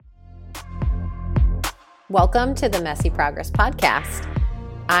Welcome to the Messy Progress Podcast.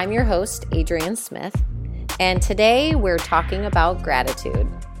 I'm your host, Adrienne Smith, and today we're talking about gratitude.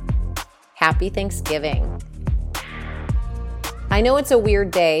 Happy Thanksgiving. I know it's a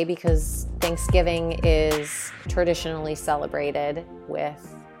weird day because Thanksgiving is traditionally celebrated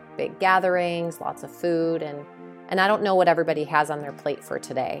with big gatherings, lots of food, and I don't know what everybody has on their plate for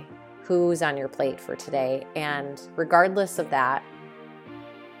today. Who's on your plate for today? And regardless of that,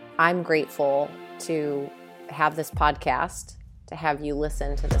 I'm grateful to have this podcast, to have you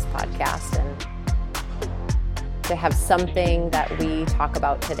listen to this podcast, and to have something that we talk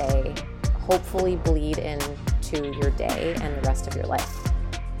about today hopefully bleed into your day and the rest of your life.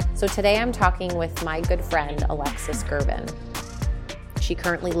 So today I'm talking with my good friend, Alexis Girvan. She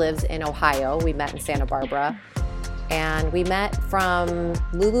currently lives in Ohio. We met in Santa Barbara, and we met from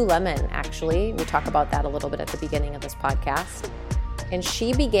Lululemon, actually. We talk about that a little bit at the beginning of this podcast. And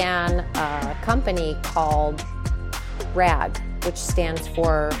she began a company called RAG, which stands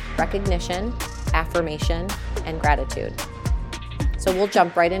for Recognition, Affirmation, and Gratitude. So we'll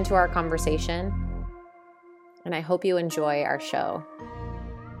jump right into our conversation, and I hope you enjoy our show.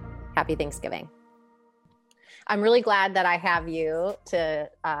 Happy Thanksgiving. I'm really glad that I have you to,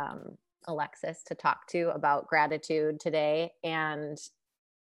 Alexis, to talk to about gratitude today. And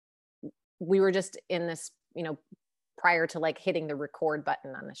we were just in this, prior to like hitting the record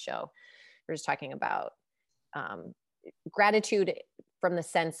button on the show, we're just talking about gratitude from the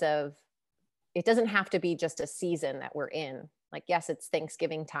sense of it doesn't have to be just a season that we're in. Like, yes, it's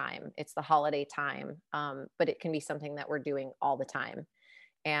Thanksgiving time, it's the holiday time, but it can be something that we're doing all the time.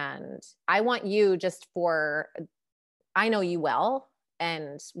 And I want you I know you well.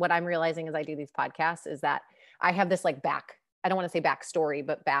 And what I'm realizing as I do these podcasts is that I have this I don't want to say backstory,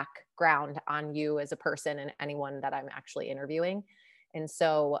 but background on you as a person and anyone that I'm actually interviewing. And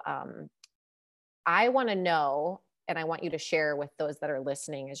so I want to know, and I want you to share with those that are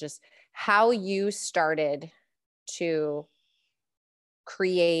listening, is just how you started to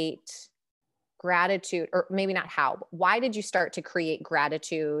create gratitude, or maybe not how, but why did you start to create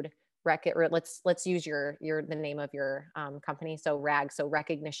gratitude? Let's use the name of your company. So RAG, so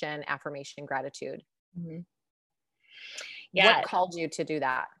Recognition, Affirmation, Gratitude. Mm-hmm. Yeah. What called you to do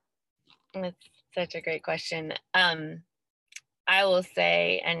that? That's such a great question. I will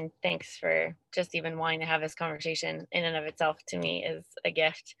say, and thanks for just even wanting to have this conversation in and of itself, to me is a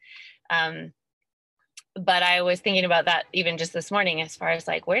gift. But I was thinking about that even just this morning, as far as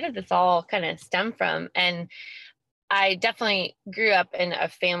where did this all kind of stem from? And I definitely grew up in a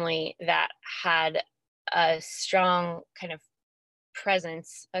family that had a strong kind of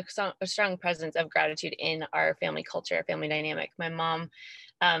presence, a strong presence of gratitude in our family culture, family dynamic. My mom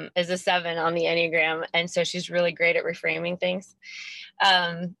is a 7 on the Enneagram, and so she's really great at reframing things.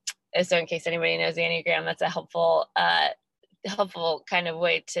 So in case anybody knows the Enneagram, that's a helpful kind of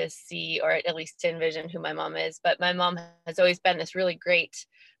way to see, or at least to envision who my mom is. But my mom has always been this really great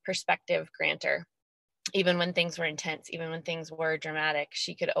perspective granter. Even when things were intense, even when things were dramatic,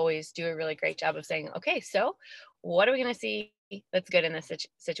 she could always do a really great job of saying, okay, so what are we going to see that's good in this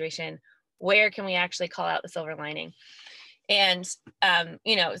situation? Where can we actually call out the silver lining? And,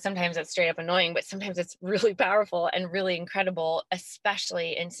 sometimes it's straight up annoying, but sometimes it's really powerful and really incredible,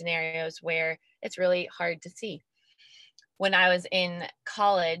 especially in scenarios where it's really hard to see. When I was in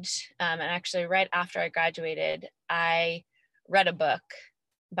college, and actually right after I graduated, I read a book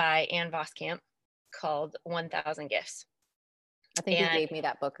by Ann Voskamp called 1,000 Gifts. I think you gave me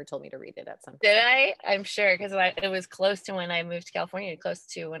that book or told me to read it at some point. Did I? I'm sure, because it was close to when I moved to California, close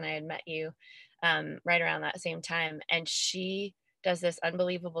to when I had met you, right around that same time. And she does this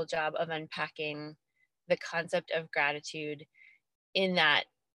unbelievable job of unpacking the concept of gratitude, in that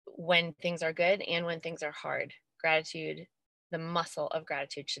when things are good and when things are hard, gratitude, the muscle of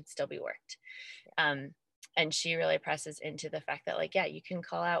gratitude should still be worked. And she really presses into the fact that, you can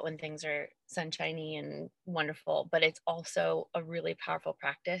call out when things are sunshiny and wonderful, but it's also a really powerful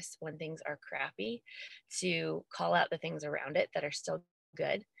practice when things are crappy to call out the things around it that are still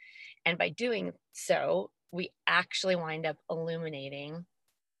good. And by doing so, we actually wind up illuminating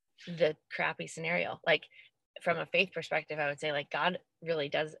the crappy scenario. From a faith perspective, I would say God really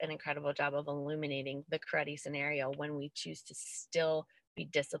does an incredible job of illuminating the cruddy scenario when we choose to still be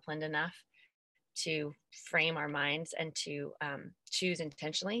disciplined enough to frame our minds and to choose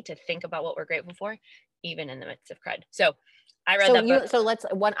intentionally to think about what we're grateful for, even in the midst of crud. So I read that book. So let's,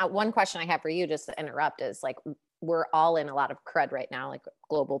 one question I have for you, just to interrupt, is we're all in a lot of crud right now,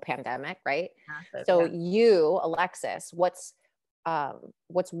 global pandemic, right? Massive, so yeah. You, Alexis, what's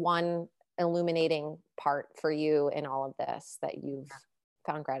one illuminating part for you in all of this that you've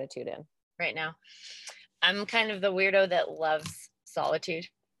found gratitude in right now? I'm kind of the weirdo that loves solitude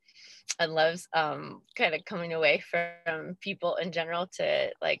and loves kind of coming away from people in general to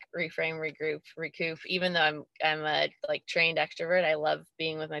like reframe, regroup, recoup. Even though I'm a like trained extrovert, I love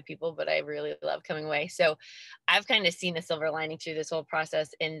being with my people, but I really love coming away. So I've kind of seen the silver lining through this whole process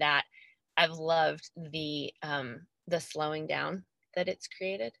in that I've loved the slowing down that it's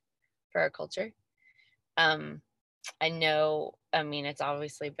created for our culture. I know, I mean, it's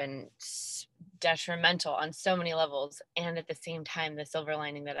obviously been detrimental on so many levels. And at the same time, the silver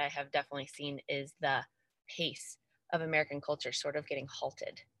lining that I have definitely seen is the pace of American culture sort of getting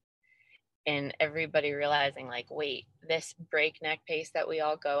halted. And everybody realizing, like, wait, this breakneck pace that we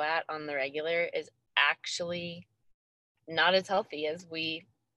all go at on the regular is actually not as healthy as we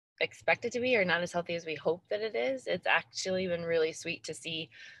expect it to be, or not as healthy as we hope that it is. It's actually been really sweet to see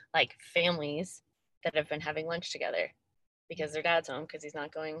like families that have been having lunch together because their dad's home because he's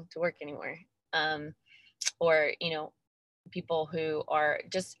not going to work anymore. Or, you know, people who are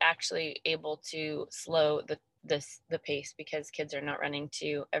just actually able to slow the pace because kids are not running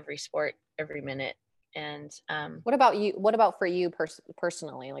to every sport every minute. And what about you? What about for you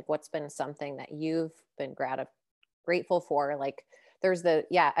personally? Like, what's been something that you've been grateful for? Like, there's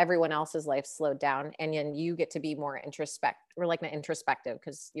everyone else's life slowed down, and then you get to be more introspective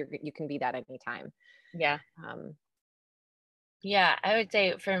because you can be that anytime. Yeah. Yeah, I would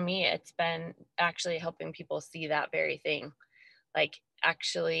say for me, it's been actually helping people see that very thing, like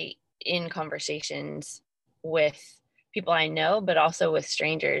actually in conversations with people I know, but also with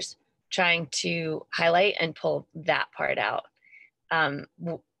strangers, trying to highlight and pull that part out,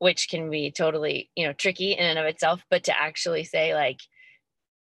 which can be totally, you know, tricky in and of itself, but to actually say, like,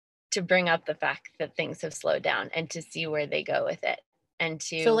 to bring up the fact that things have slowed down and to see where they go with it. And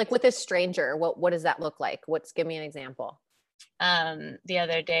So to, like with a stranger, what does that look like? Give me an example. the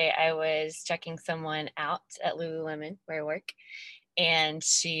other day I was checking someone out at Lululemon where I work, and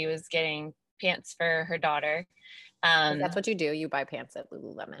she was getting pants for her daughter. That's what you do. You buy pants at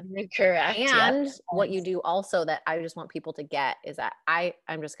Lululemon. Correct. Yep. And what you do also that I just want people to get is that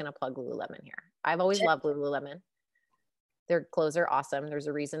I'm just going to plug Lululemon here. I've always loved Lululemon. Their clothes are awesome. There's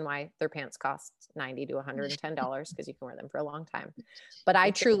a reason why their pants cost $90 to $110 because you can wear them for a long time. But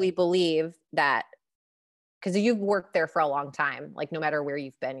I truly believe that because you've worked there for a long time, like no matter where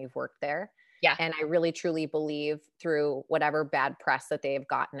you've been, you've worked there. Yeah. And I really truly believe through whatever bad press that they have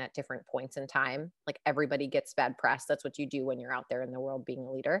gotten at different points in time, like everybody gets bad press. That's what you do when you're out there in the world being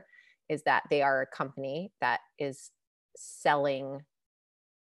a leader, is that they are a company that is selling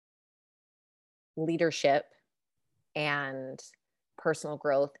leadership and personal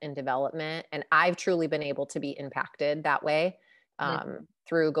growth and development. And I've truly been able to be impacted that way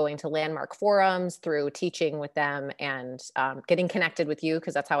through going to landmark forums, through teaching with them, and getting connected with you,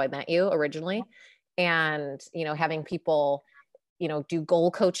 because that's how I met you originally. And, you know, having people, you know, do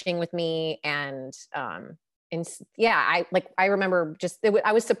goal coaching with me. And yeah, I remember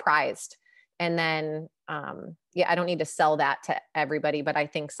I was surprised. And then, I don't need to sell that to everybody, but I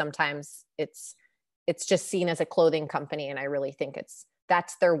think sometimes it's just seen as a clothing company. And I really think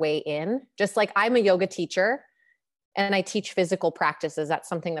that's their way in. Just like I'm a yoga teacher and I teach physical practices. That's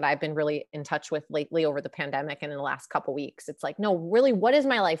something that I've been really in touch with lately over the pandemic and in the last couple of weeks. It's like, no, really, what is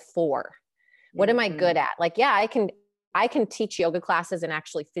my life for? What am I good at? Like, yeah, I can teach yoga classes and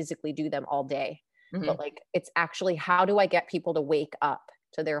actually physically do them all day. But like, it's actually, how do I get people to wake up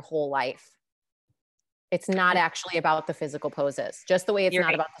to their whole life? It's not actually about the physical poses, just the way it's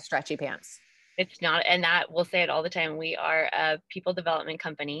not about the stretchy pants. It's not. And that, we'll say it all the time. We are a people development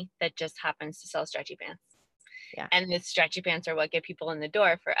company that just happens to sell stretchy pants. Yeah. And the stretchy pants are what get people in the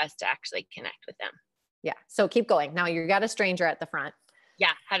door for us to actually connect with them. Yeah. So keep going. Now you got a stranger at the front.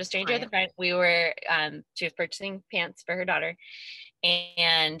 Yeah. Had a stranger at the front. We were, she was purchasing pants for her daughter,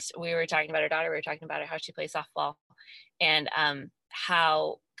 and we were talking about her daughter. We were talking about how she plays softball, and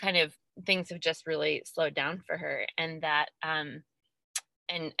how kind of things have just really slowed down for her, and that,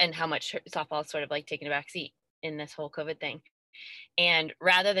 and how much softball is sort of like taking a back seat in this whole COVID thing. And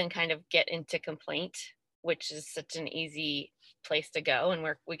rather than kind of get into complaint, which is such an easy place to go, and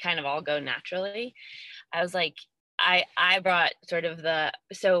we kind of all go naturally, I was like, I brought sort of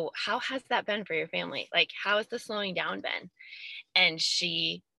so how has that been for your family? Like, how has the slowing down been? And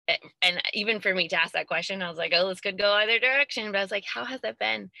even for me to ask that question, I was like, oh, this could go either direction. But I was like, how has that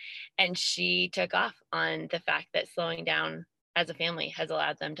been? And she took off on the fact that slowing down as a family has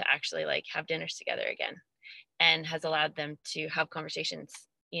allowed them to actually like have dinners together again, and has allowed them to have conversations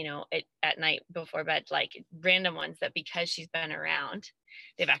it at night before bed, like random ones that because she's been around,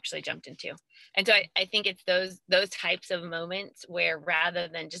 they've actually jumped into. And so I think it's those types of moments where rather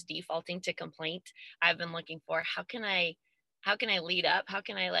than just defaulting to complaint, I've been looking for how can I lead up? How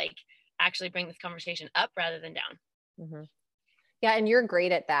can I like actually bring this conversation up rather than down? Mm-hmm. Yeah. And you're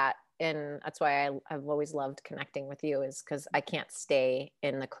great at that. And that's why I've always loved connecting with you, is because I can't stay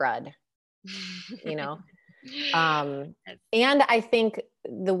in the crud, you know? And I think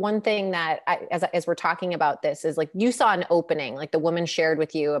the one thing that as we're talking about this is like, you saw an opening, like the woman shared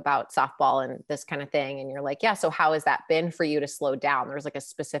with you about softball and this kind of thing. And you're like, yeah, so how has that been for you to slow down? There's like a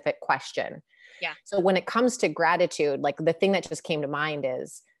specific question. Yeah. So when it comes to gratitude, like the thing that just came to mind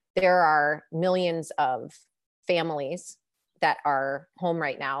is there are millions of families that are home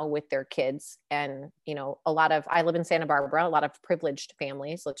right now with their kids. And, I live in Santa Barbara, a lot of privileged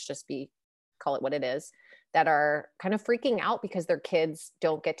families, let's just call it what it is, that are kind of freaking out because their kids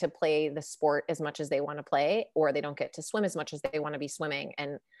don't get to play the sport as much as they want to play, or they don't get to swim as much as they want to be swimming.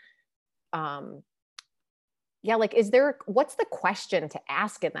 And, like, what's the question to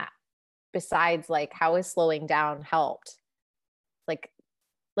ask in that? Besides like, how is slowing down helped?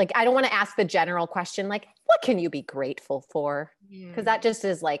 Like, I don't want to ask the general question, like, what can you be grateful for? Because that just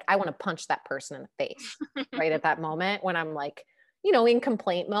is like, I want to punch that person in the face right at that moment when I'm like, in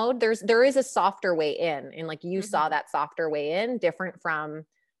complaint mode. There is a softer way in. And like you saw that softer way in, different from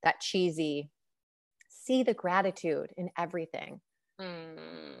that cheesy, see the gratitude in everything.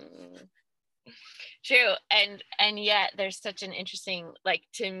 True. And yet there's such an interesting, like,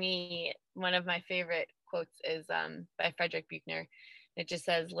 to me, one of my favorite quotes is by Frederick Buechner. It just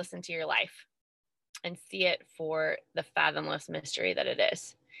says, listen to your life and see it for the fathomless mystery that it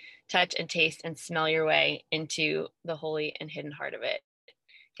is. Touch and taste and smell your way into the holy and hidden heart of it.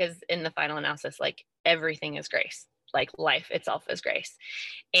 Because in the final analysis, like, everything is grace. Like, life itself is grace.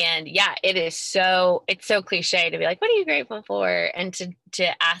 And yeah, it's so cliche to be like, what are you grateful for? And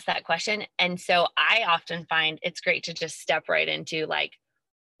to ask that question. And so I often find it's great to just step right into like,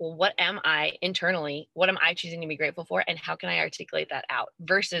 well, what am I internally? What am I choosing to be grateful for? And how can I articulate that out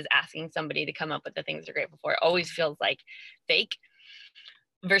versus asking somebody to come up with the things they're grateful for? It always feels like fake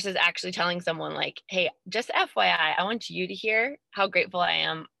versus actually telling someone like, hey, just FYI, I want you to hear how grateful I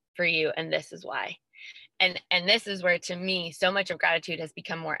am for you. And this is why. And this is where, to me, so much of gratitude has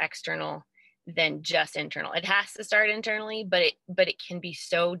become more external than just internal. It has to start internally, but it can be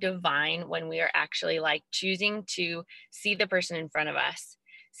so divine when we are actually like choosing to see the person in front of us,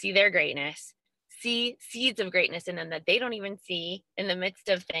 see their greatness, see seeds of greatness in them that they don't even see in the midst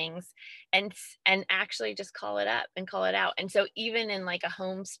of things, and actually just call it up and call it out. And so even in like a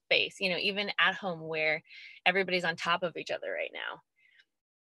home space, even at home where everybody's on top of each other right now,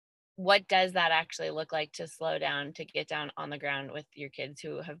 what does that actually look like to slow down, to get down on the ground with your kids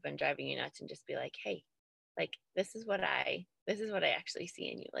who have been driving you nuts and just be like, hey, like, this is what I actually see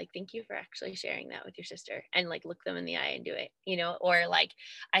in you. Like, thank you for actually sharing that with your sister, and like look them in the eye and do it, or like,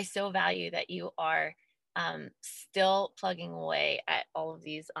 I so value that you are still plugging away at all of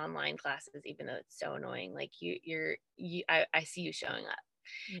these online classes, even though it's so annoying. Like I see you showing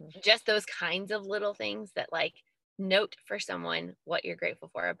up. Just those kinds of little things that like, note for someone what you're grateful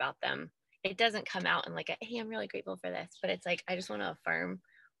for about them. It doesn't come out in like hey, I'm really grateful for this, but it's like, I just want to affirm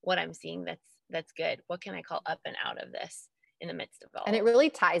what I'm seeing that's good. What can I call up and out of this in the midst of all? And it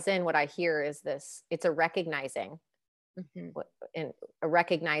really ties in, what I hear is this, it's a recognizing, and a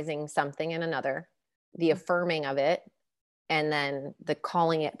recognizing something in another, the affirming of it, and then the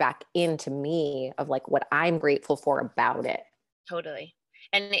calling it back into me of like what I'm grateful for about it. Totally.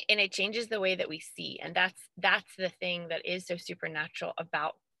 And it changes the way that we see. And that's the thing that is so supernatural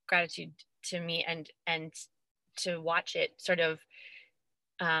about gratitude to me, and to watch it sort of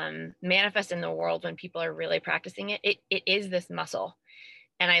manifest in the world when people are really practicing it. It is this muscle.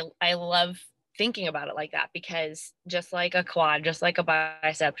 And I love thinking about it like that, because just like a quad, just like a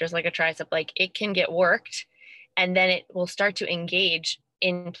bicep, just like a tricep, like, it can get worked, and then it will start to engage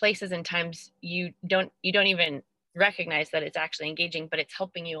in places and times you don't even recognize that it's actually engaging, but it's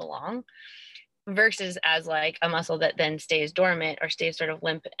helping you along, versus as like a muscle that then stays dormant or stays sort of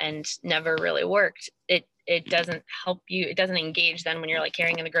limp and never really worked. It doesn't help you. It doesn't engage then when you're like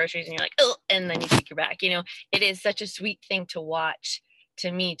carrying in the groceries and you're like, oh, and then you take your back. It is such a sweet thing to watch,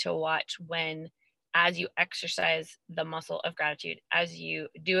 to me, to watch when, as you exercise the muscle of gratitude, as you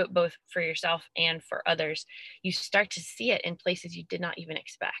do it both for yourself and for others, you start to see it in places you did not even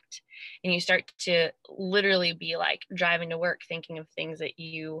expect. And you start to literally be like driving to work thinking of things that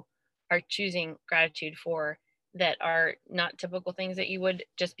you are choosing gratitude for, that are not typical things that you would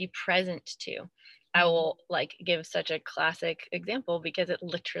just be present to. I will like give such a classic example because it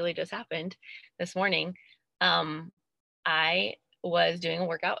literally just happened this morning. I was doing a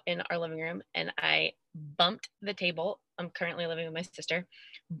workout in our living room and I bumped the table. I'm currently living with my sister,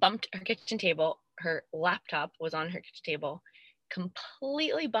 bumped her kitchen table. Her laptop was on her kitchen table,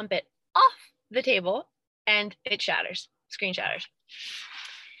 completely bump it off the table and it shatters, screen shatters.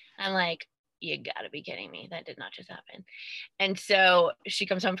 I'm like, you gotta be kidding me. That did not just happen. And so she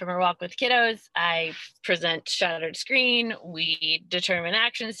comes home from her walk with kiddos. I present shattered screen. We determine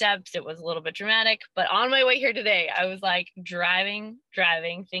action steps. It was a little bit dramatic, but on my way here today, I was like driving,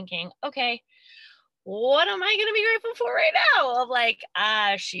 thinking, okay, what am I going to be grateful for right now? Of like,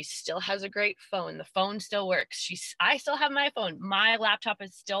 she still has a great phone. The phone still works. I still have my phone. My laptop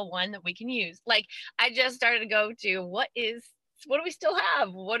is still one that we can use. Like, I just started to go to what do we still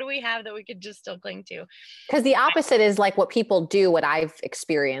have? What do we have that we could just still cling to? Because the opposite is like what people do, what I've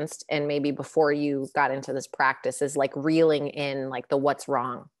experienced, and maybe before you got into this practice, is like reeling in like the what's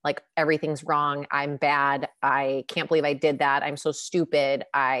wrong. Like everything's wrong. I'm bad. I can't believe I did that. I'm so stupid.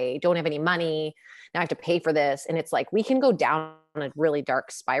 I don't have any money. Now I have to pay for this. And it's like we can go down a really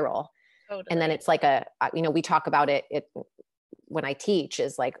dark spiral. Totally. And then it's like we talk about it when I teach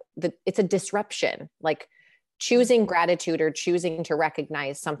is like it's a disruption. Like choosing gratitude or choosing to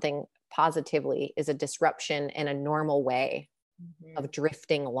recognize something positively is a disruption in a normal way of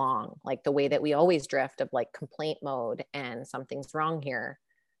drifting along, like the way that we always drift of like complaint mode and something's wrong here,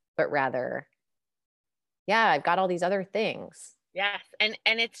 but rather, yeah, I've got all these other things. Yes. And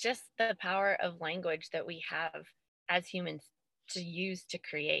it's just the power of language that we have as humans to use to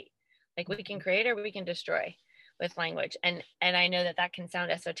create. Like we can create or we can destroy with language. And I know that can sound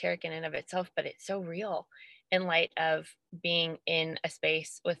esoteric in and of itself, but it's so real in light of being in a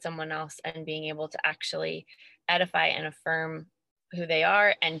space with someone else and being able to actually edify and affirm who they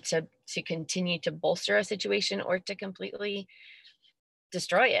are and to continue to bolster a situation or to completely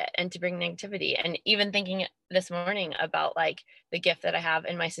destroy it and to bring negativity. And even thinking this morning about like the gift that I have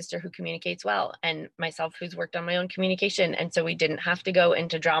in my sister who communicates well and myself who's worked on my own communication. And so we didn't have to go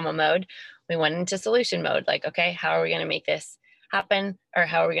into drama mode. We went into solution mode. Like, okay, how are we going to make this happen? Or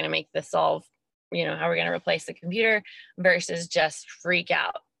how are we going to make this solve? You know, how are we going to replace the computer versus just freak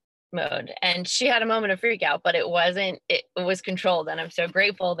out mode. And she had a moment of freak out, but it was controlled. And I'm so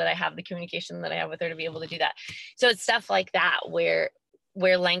grateful that I have the communication that I have with her to be able to do that. So it's stuff like that where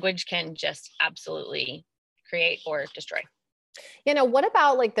language can just absolutely create or destroy. You know, what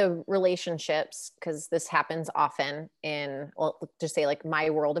about like the relationships? Because this happens often in, well, just say like my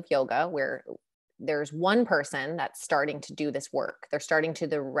world of yoga, where there's one person that's starting to do this work. They're starting to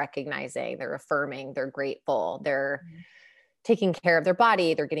the recognizing, they're affirming, they're grateful, they're taking care of their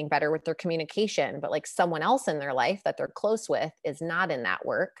body, they're getting better with their communication, but like someone else in their life that they're close with is not in that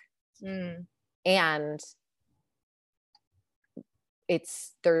work. And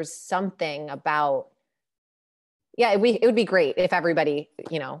there's something about, it would be great if everybody,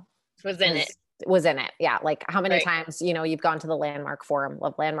 was in it. Yeah. Like how many times, you've gone to the Landmark Forum,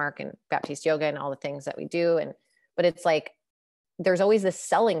 love Landmark and Baptiste Yoga and all the things that we do. But it's like, there's always this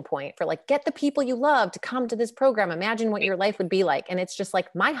selling point for like, get the people you love to come to this program. Imagine what your life would be like. And it's just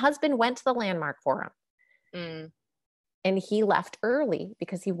like, my husband went to the Landmark Forum and he left early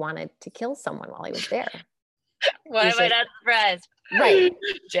because he wanted to kill someone while he was there. Why am I not surprised? Right.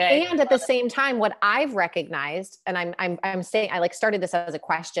 And at the same time, what I've recognized, and I'm saying, I like started this as a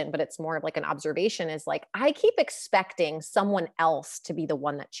question, but it's more of like an observation, is like, I keep expecting someone else to be the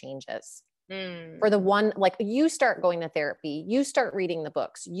one that changes. For the one, like you start going to therapy, you start reading the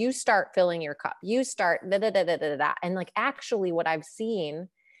books, you start filling your cup, you start and like, actually what I've seen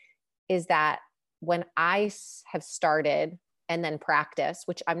is that when I have started and then practice,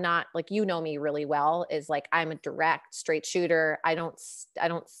 which I'm not, like, me really well, is like, I'm a direct straight shooter. I don't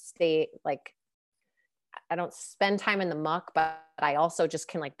stay like, I don't spend time in the muck, but I also just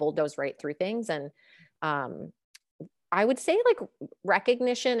can like bulldoze right through things. And, I would say like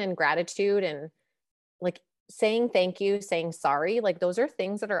recognition and gratitude and like saying thank you, saying sorry, like those are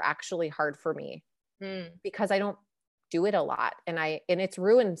things that are actually hard for me because I don't do it a lot. And it's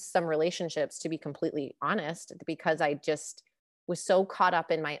ruined some relationships, to be completely honest, because I just was so caught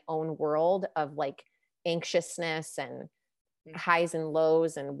up in my own world of like anxiousness and highs and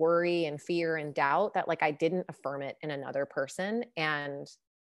lows and worry and fear and doubt that like I didn't affirm it in another person. And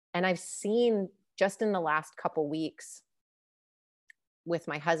I've seen just in the last couple weeks with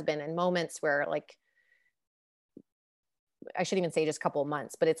my husband and moments where like, I shouldn't even say just a couple of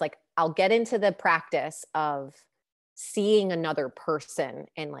months, but it's like, I'll get into the practice of seeing another person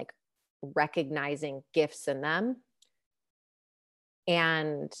and like recognizing gifts in them.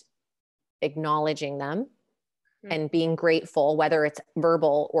 And acknowledging them Mm-hmm. and being grateful, whether it's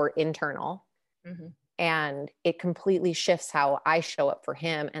verbal or internal. Mm-hmm. And it completely shifts how I show up for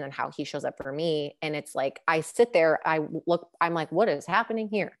him and then how he shows up for me. And it's like, I sit there, I'm like, what is happening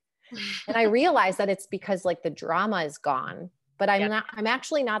here? And I realize that it's because like the drama is gone, but I'm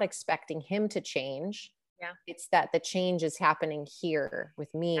actually not expecting him to change. Yeah. It's that the change is happening here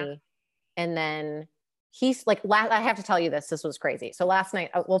with me. Yeah. And then he's like, I have to tell you this was crazy. So last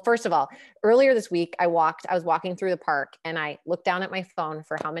night, well, first of all, earlier this week, I was walking through the park and I looked down at my phone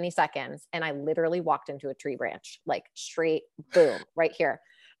for how many seconds. And I literally walked into a tree branch, like straight boom, right here.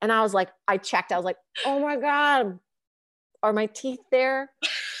 And I was like, I checked, I was like, oh my God, are my teeth there?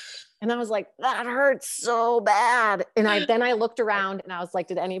 And I was like, that hurts so bad. And then I looked around and I was like,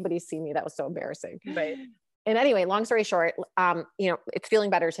 did anybody see me? That was so embarrassing. Right. And anyway, long story short, it's feeling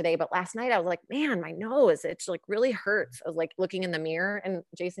better today, but last night I was like, man, my nose, it's like really hurts. I was like looking in the mirror and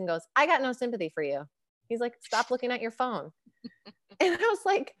Jason goes, I got no sympathy for you. He's like, stop looking at your phone. And I was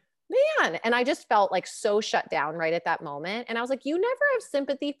like, man. And I just felt like so shut down right at that moment. And I was like, you never have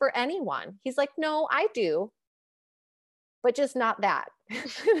sympathy for anyone. He's like, no, I do, but just not that.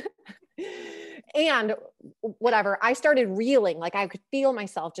 And whatever, I started reeling, like I could feel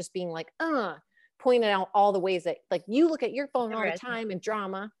myself just being like, pointing out all the ways that like you look at your phone all the time and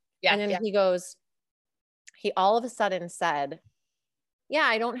drama. Yeah. And then he all of a sudden said, yeah,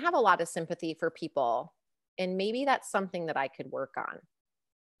 I don't have a lot of sympathy for people. And maybe that's something that I could work on.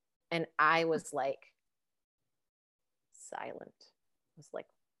 And I was like, silent. I was like,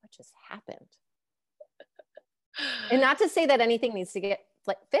 what just happened? And not to say that anything needs to get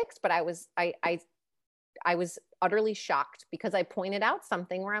fixed, but I was utterly shocked because I pointed out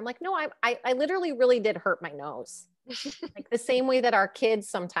something where I'm like, no, I literally really did hurt my nose. Like the same way that our kid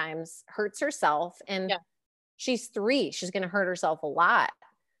sometimes hurts herself and she's 3, she's going to hurt herself a lot.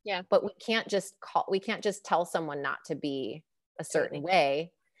 Yeah. But we can't just tell someone not to be a certain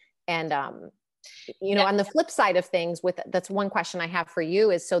way. And, on the flip side of things that's one question I have for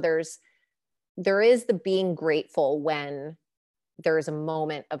you is, so there is the being grateful when there is a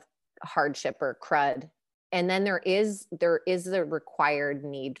moment of hardship or crud. And then there is the required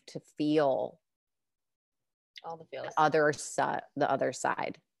need to feel all the feels, the other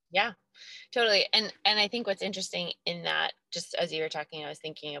side. Yeah, totally. And I think what's interesting in that, just as you were talking, I was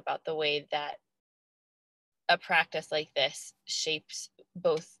thinking about the way that a practice like this shapes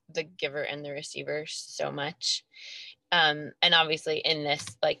both the giver and the receiver so much. And obviously in this,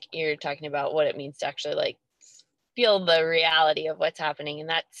 like you're talking about what it means to actually like feel the reality of what's happening. And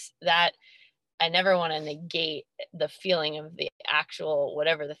that I never want to negate the feeling of the actual,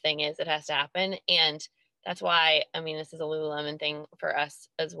 whatever the thing is that has to happen. And that's why, I mean, this is a Lululemon thing for us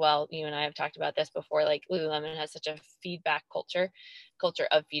as well. You and I have talked about this before, like Lululemon has such a feedback culture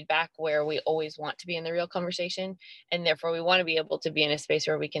of feedback where we always want to be in the real conversation. And therefore we want to be able to be in a space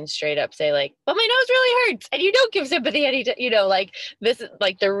where we can straight up say like, but my nose really hurts. And you don't give sympathy like this is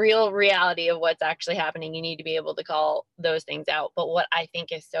like the real reality of what's actually happening. You need to be able to call those things out. But what I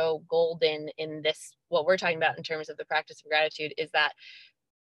think is so golden in this, what we're talking about in terms of the practice of gratitude, is that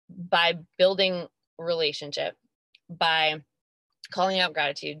by building relationship, by calling out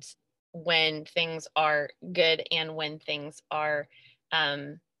gratitudes when things are good and when things are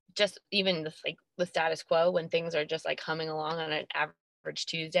just even this, like the status quo, when things are just like humming along on an average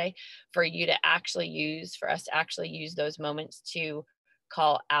Tuesday, for us to actually use those moments to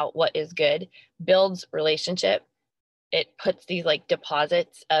call out what is good, builds relationship. It puts these like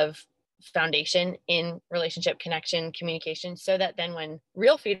deposits of foundation in relationship, connection, communication, so that then when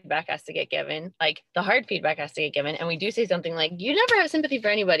real feedback has to get given, like the hard feedback has to get given, and we do say something like, you never have sympathy for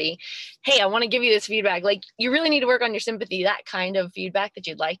anybody, hey, I want to give you this feedback, like you really need to work on your sympathy, that kind of feedback that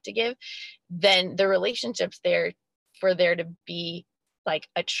you'd like to give, then the relationship's there for there to be like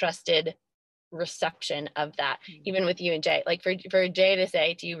a trusted reception of that. Even with you and Jay, like for Jay to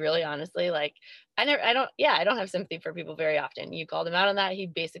say to you really honestly, like I don't have sympathy for people very often. You called him out on that. He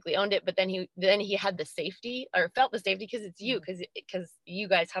basically owned it, but then he had the safety, or felt the safety, because it's you, because you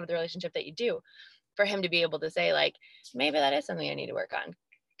guys have the relationship that you do, for him to be able to say like, maybe that is something I need to work on,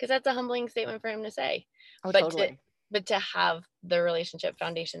 because that's a humbling statement for him to say. Totally. But to have the relationship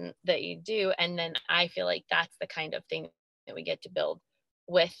foundation that you do, and then I feel like that's the kind of thing that we get to build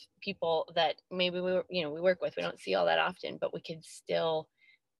with people that maybe we work with, we don't see all that often, but we can still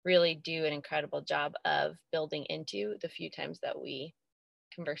really do an incredible job of building into the few times that we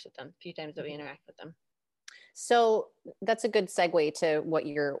converse with them, few times that we interact with them. So that's a good segue to what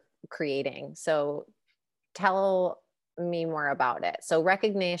you're creating. So tell me more about it. So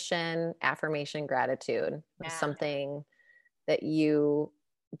recognition, affirmation, gratitude is something that you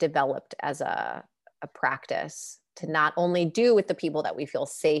developed as a practice to not only do with the people that we feel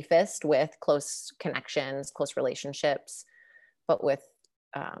safest with, close connections, close relationships, but with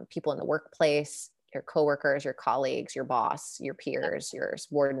people in the workplace, your coworkers, your colleagues, your boss, your peers, your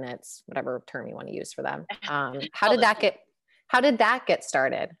subordinates, whatever term you want to use for them. How did that get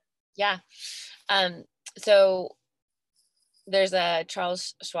started? Yeah. So there's a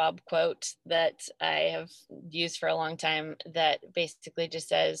Charles Schwab quote that I have used for a long time that basically just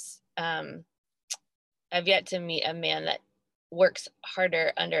says, I've yet to meet a man that works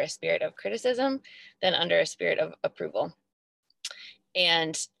harder under a spirit of criticism than under a spirit of approval.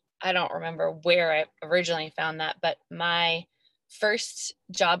 And I don't remember where I originally found that, but my first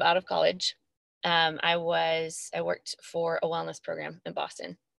job out of college, I worked for a wellness program in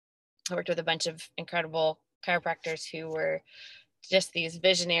Boston. I worked with a bunch of incredible chiropractors who were just these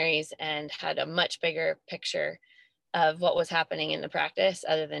visionaries and had a much bigger picture of what was happening in the practice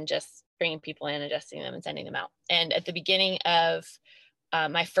other than just bringing people in, adjusting them and sending them out. And at the beginning of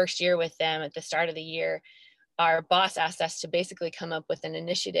my first year with them, at the start of the year, our boss asked us to basically come up with an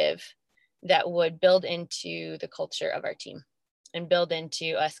initiative that would build into the culture of our team and build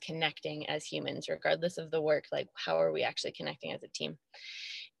into us connecting as humans, regardless of the work. Like, how are we actually connecting as a team?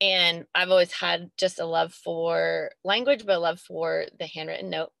 And I've always had just a love for language, but a love for the handwritten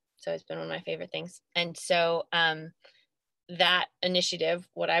note. So it's been one of my favorite things. And so that initiative,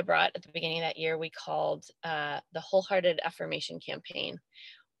 what I brought at the beginning of that year, we called the Wholehearted Affirmation Campaign,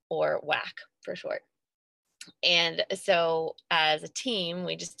 or WAC for short. And so as a team,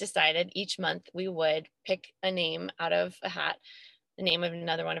 we just decided each month we would pick a name out of a hat, the name of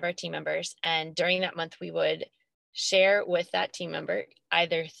another one of our team members. And during that month, we would share with that team member,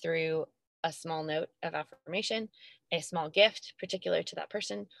 either through a small note of affirmation, a small gift particular to that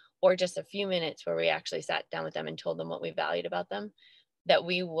person, or just a few minutes where we actually sat down with them and told them what we valued about them, that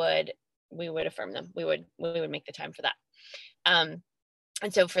we would affirm them. We would make the time for that.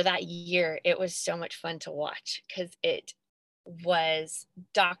 And so for that year, it was so much fun to watch, because it was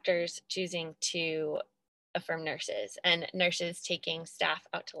doctors choosing to affirm nurses, and nurses taking staff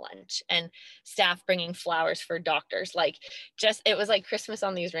out to lunch, and staff bringing flowers for doctors. Like, just, it was like Christmas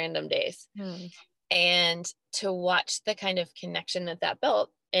on these random days. And to watch the kind of connection that built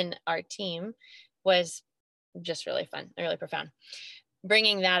in our team was just really fun, really profound.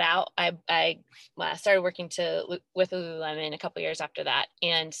 Bringing that out, I started working with Lululemon a couple years after that,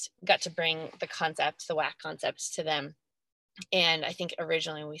 and got to bring the WAC concepts to them. And I think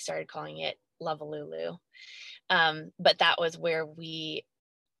originally we started calling it Love a Lulu. But that was where we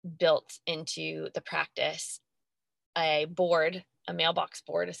built into the practice a mailbox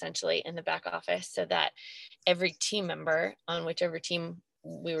board, essentially, in the back office, so that every team member on whichever team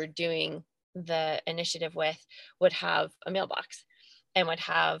we were doing the initiative with would have a mailbox and would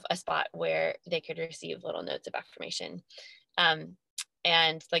have a spot where they could receive little notes of affirmation.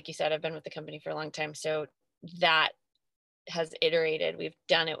 And like you said, I've been with the company for a long time, so that has iterated. We've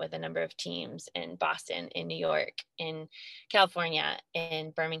done it with a number of teams in Boston, in New York, in California,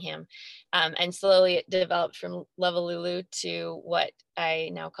 in Birmingham, and slowly it developed from Love a Lulu to what I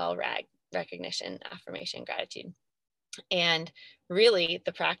now call RAG, recognition, affirmation, gratitude. And really,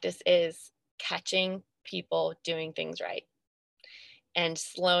 the practice is catching people doing things right and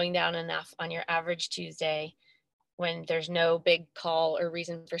slowing down enough on your average Tuesday when there's no big call or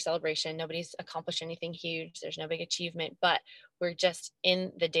reason for celebration. Nobody's accomplished anything huge. There's no big achievement, but we're just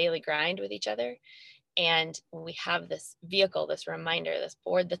in the daily grind with each other. And we have this vehicle, this reminder, this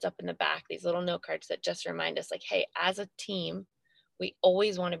board that's up in the back, these little note cards that just remind us, like, hey, as a team, we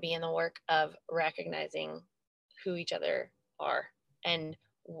always want to be in the work of recognizing who each other are and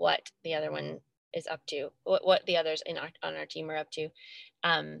what the other one is up to, what the others on our team are up to,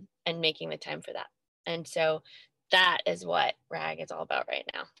 and making the time for that. And so that is what RAG is all about right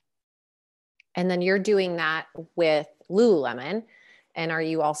now. And then you're doing that with Lululemon. And are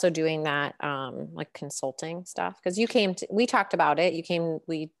you also doing that like consulting stuff? Because we talked about it.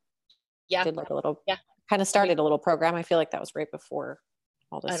 We did like a little, kind of started a little program. I feel like that was right before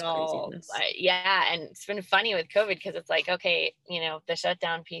all this craziness. And it's been funny with COVID, because it's like, okay, the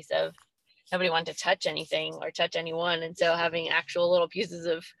shutdown piece of nobody wanted to touch anything or touch anyone. And so having actual little pieces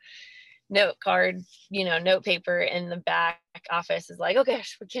of note paper in the back office is like, okay,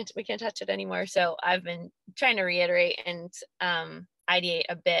 we can't touch it anymore. So I've been trying to reiterate and ideate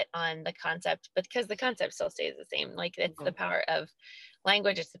a bit on the concept, but because the concept still stays the same. Like, it's the power of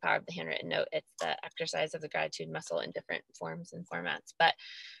language, it's the power of the handwritten note, it's the exercise of the gratitude muscle in different forms and formats. But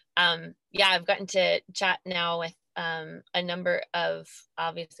I've gotten to chat now with a number of,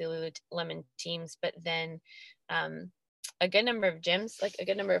 obviously, Lululemon teams, but then a good number of gyms, like a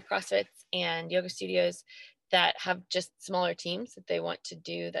good number of CrossFits and yoga studios that have just smaller teams that they want to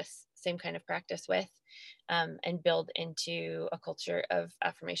do this same kind of practice with, and build into a culture of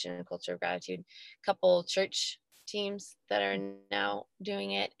affirmation and culture of gratitude. A couple church teams that are now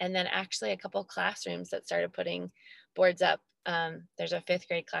doing it, and then actually a couple classrooms that started putting boards up. There's a 5th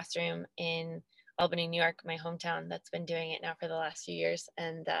grade classroom in Albany, New York, my hometown, that's been doing it now for the last few years,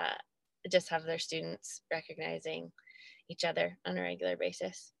 and just have their students recognizing each other on a regular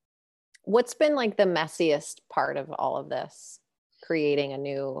basis. What's been like the messiest part of all of this? Creating a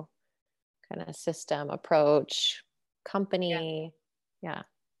new kind of system, approach, company. Yeah.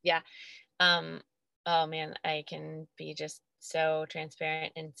 Oh man, I can be just so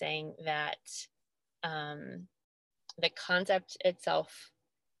transparent in saying that the concept itself,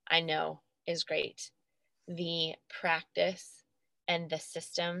 I know, is great. The practice and the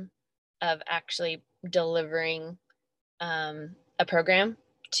system of actually delivering a program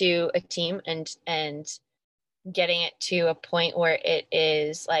to a team and getting it to a point where it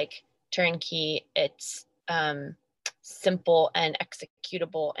is like turnkey, it's simple and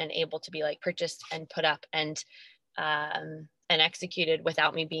executable and able to be like purchased and put up and executed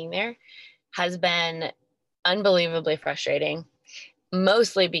without me being there, has been unbelievably frustrating,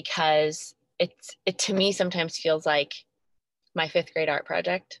 mostly because it to me sometimes feels like my 5th grade art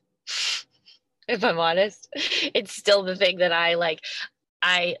project. If I'm honest, it's still the thing that I like.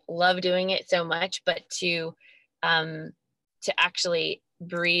 I love doing it so much, but to actually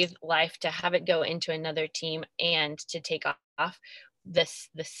breathe life, to have it go into another team and to take off, the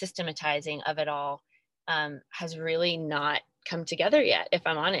systematizing of it all has really not come together yet, if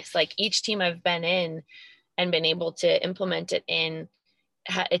I'm honest. Like each team I've been in and been able to implement it in,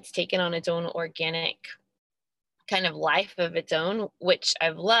 it's taken on its own organic kind of life of its own, which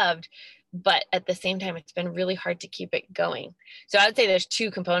I've loved, but at the same time, it's been really hard to keep it going. So I would say there's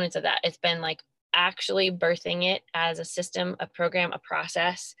 2 components of that. It's been like actually birthing it as a system, a program, a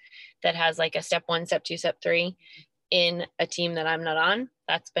process that has like a step 1, step 2, step 3 in a team that I'm not on.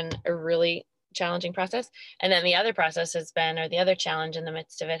 That's been a really challenging process. And then the other process has been, or the other challenge in the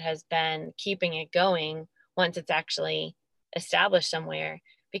midst of it has been keeping it going once it's actually established somewhere,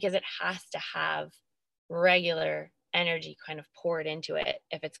 because it has to have regular energy kind of poured into it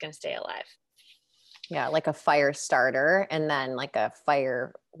if it's going to stay alive. Yeah, like a fire starter and then like a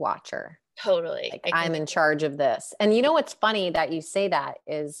fire watcher. Totally. Like I'm in charge of this. And you know what's funny that you say that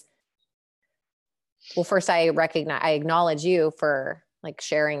is, well, first I acknowledge you for like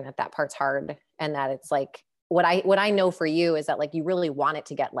sharing that part's hard, and that it's like what I know for you is that like you really want it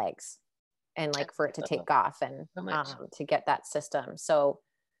to get legs and like for it to take off and to get that system. So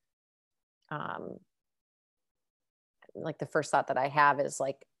like the first thought that I have is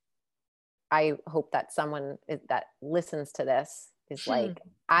like, I hope that someone that listens to this is like,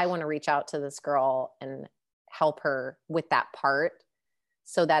 I want to reach out to this girl and help her with that part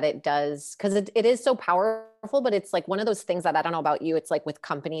so that it does, because it is so powerful, but it's like one of those things that I don't know about you. It's like with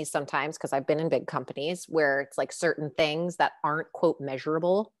companies sometimes, because I've been in big companies where it's like certain things that aren't quote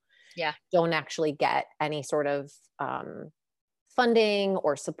measurable. Yeah. Don't actually get any sort of funding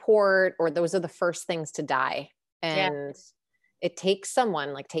or support, or those are the first things to die. And it takes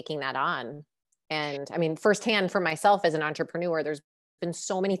someone like taking that on. And I mean, firsthand for myself as an entrepreneur, there's been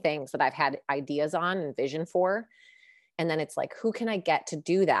so many things that I've had ideas on and vision for. And then it's like, who can I get to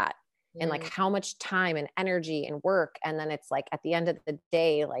do that? And like how much time and energy and work. And then it's like, at the end of the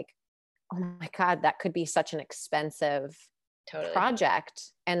day, like, oh my God, that could be such an expensive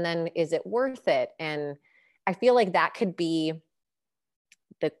project. And then is it worth it? And I feel like that could be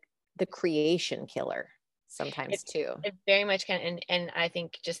the creation killer sometimes too. It very much can. And I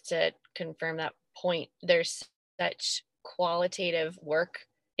think just to confirm that point, there's such qualitative work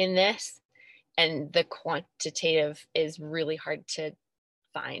in this, and the quantitative is really hard to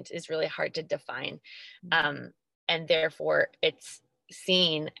find, is really hard to define. And therefore it's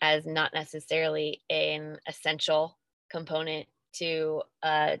seen as not necessarily an essential component to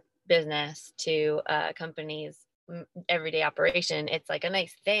a business, to a company's everyday operation. It's like a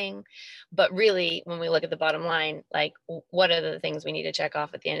nice thing, but really when we look at the bottom line, like what are the things we need to check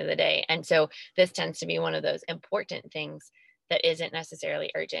off at the end of the day? And so this tends to be one of those important things that isn't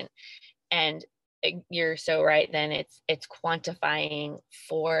necessarily urgent. And you're so right, then it's quantifying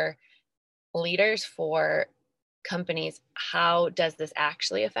for leaders, for companies, how does this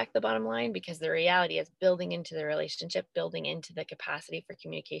actually affect the bottom line? Because the reality is building into the relationship, building into the capacity for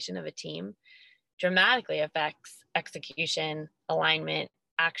communication of a team dramatically affects execution, alignment,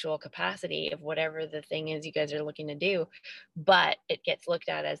 actual capacity of whatever the thing is you guys are looking to do. But it gets looked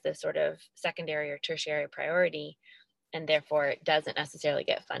at as this sort of secondary or tertiary priority and therefore it doesn't necessarily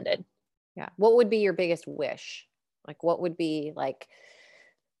get funded. Yeah. What would be your biggest wish? Like, what would be like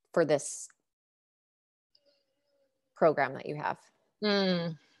for this program that you have?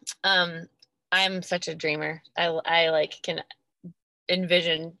 I'm such a dreamer. I like can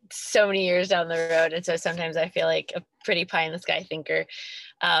envision so many years down the road. And so sometimes I feel like a pretty pie in the sky thinker.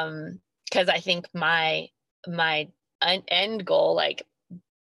 Cause I think my end goal, like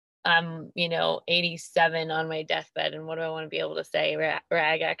I'm, 87 on my deathbed. And what do I want to be able to say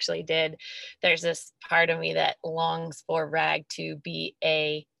Rag actually did? There's this part of me that longs for Rag to be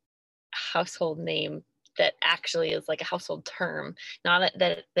a household name that actually is like a household term, not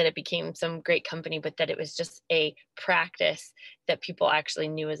that it became some great company, but that it was just a practice that people actually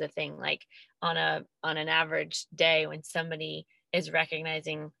knew as a thing. Like on an average day when somebody is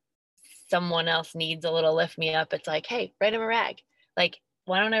recognizing someone else needs a little lift me up, it's like, hey, write him a rag. Like,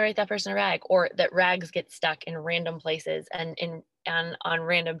 why don't I write that person a rag? Or that rags get stuck in random places and on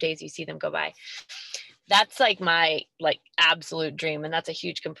random days you see them go by. That's like my absolute dream, and that's a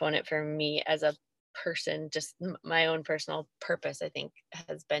huge component for me as a person. Just my own personal purpose, I think,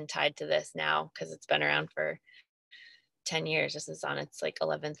 has been tied to this now because it's been around for 10 years. This is on its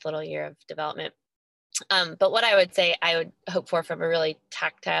 11th little year of development. But what I would say I would hope for from a really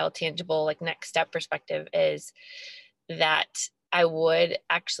tactile, tangible, next step perspective is that I would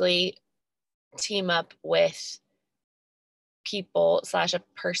actually team up with people / a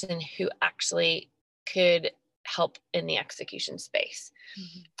person who actually could help in the execution space.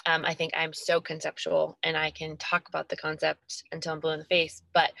 Mm-hmm. I think I'm so conceptual and I can talk about the concept until I'm blue in the face.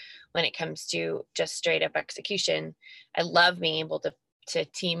 But when it comes to just straight up execution, I love being able to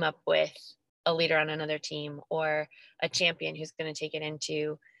team up with a leader on another team or a champion who's going to take it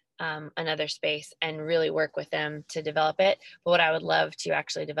into another space and really work with them to develop it. But what I would love to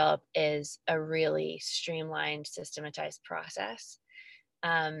actually develop is a really streamlined, systematized process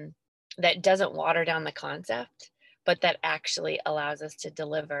that doesn't water down the concept, but that actually allows us to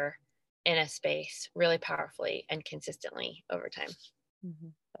deliver in a space really powerfully and consistently over time. Mm-hmm.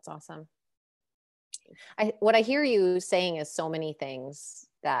 That's awesome. What I hear you saying is so many things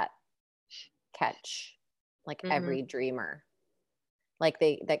that catch mm-hmm. every dreamer,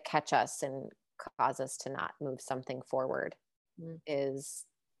 that catch us and cause us to not move something forward. Mm-hmm. Is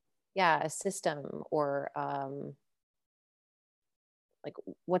a system or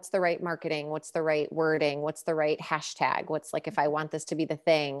what's the right marketing, what's the right wording, what's the right hashtag, what's if I want this to be the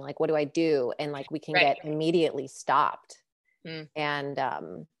thing, what do I do? And we can get immediately stopped. And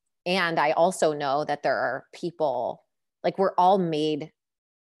I also know that there are people, we're all made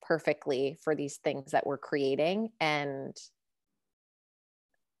perfectly for these things that we're creating. And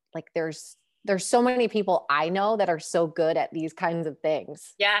there's so many people I know that are so good at these kinds of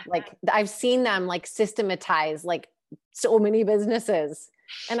things. Yeah. I've seen them systematize so many businesses.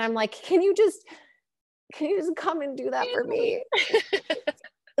 And I'm can you just come and do that for me?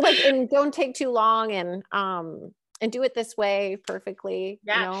 And don't take too long and do it this way perfectly.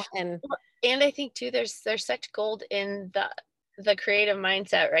 Yeah. And I think too, there's such gold in the creative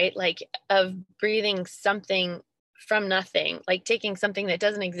mindset, right? Of breathing something from nothing, taking something that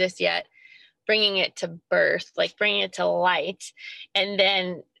doesn't exist yet, bringing it to birth, bringing it to light. And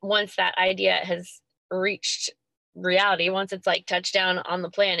then once that idea has reached reality, once it's touched down on the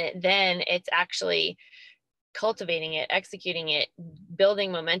planet, then it's actually cultivating it, executing it,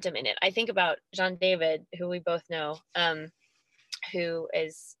 building momentum in it. I think about Jean David, who we both know, who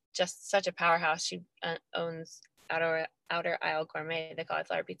is just such a powerhouse. She owns Outer Isle Gourmet, the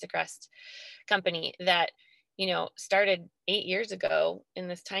cauliflower pizza crust company that, started 8 years ago in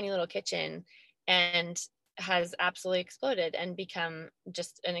this tiny little kitchen and has absolutely exploded and become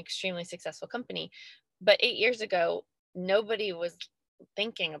just an extremely successful company. But 8 years ago, nobody was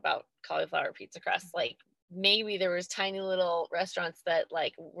thinking about cauliflower pizza crust. Maybe there was tiny little restaurants that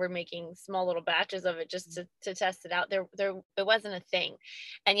were making small little batches of it just to test it out. There it wasn't a thing.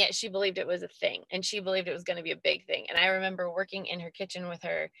 And yet she believed it was a thing, and she believed it was going to be a big thing. And I remember working in her kitchen with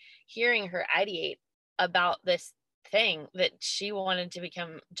her, hearing her ideate about this thing that she wanted to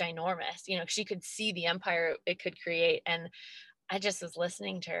become ginormous. She could see the empire it could create. And I just was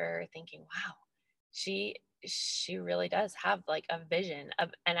listening to her thinking, wow, she really does have a vision, of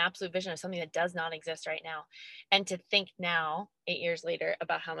an absolute vision of something that does not exist right now. And to think now, 8 years later,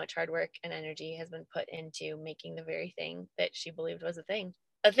 about how much hard work and energy has been put into making the very thing that she believed was a thing.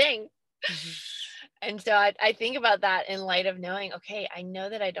 Mm-hmm. And so I think about that in light of knowing, okay, I know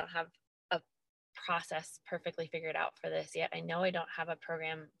that I don't have a process perfectly figured out for this yet. I know I don't have a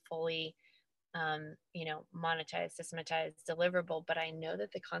program fully monetized, systematized, deliverable, but I know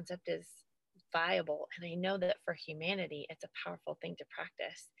that the concept is viable. And I know that for humanity, it's a powerful thing to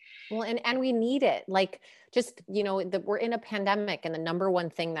practice. Well, and we need it. Like, just, we're in a pandemic, and the number one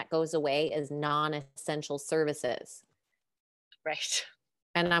thing that goes away is non-essential services. Right.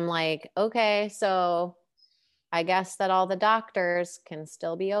 And I'm like, okay, so I guess that all the doctors can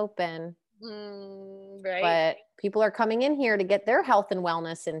still be open. Right. But people are coming in here to get their health and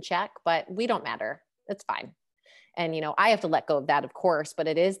wellness in check, but we don't matter. It's fine. And, I have to let go of that, of course, but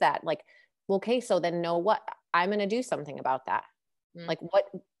it is that, like, well, okay, so then know what? I'm going to do something about that. Like, what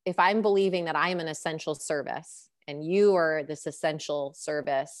if I'm believing that I am an essential service and you are this essential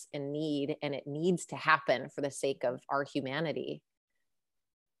service in need, and it needs to happen for the sake of our humanity?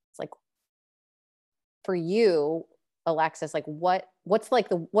 It's like, for you, Alexis, like what's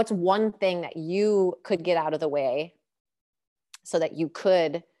one thing that you could get out of the way so that you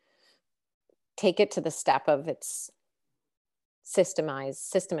could take it to the step of its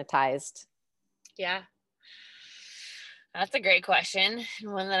systematized? Yeah. That's a great question.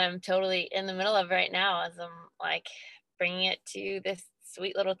 One that I'm totally in the middle of right now, as I'm like bringing it to this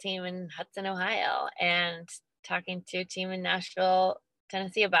sweet little team in Hudson, Ohio, and talking to a team in Nashville,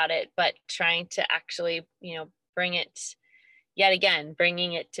 Tennessee about it, but trying to actually, bring it yet again,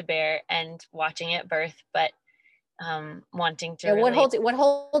 bringing it to bear and watching it birth, but wanting to What really.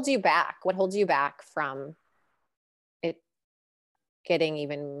 holds you back? What holds you back from it getting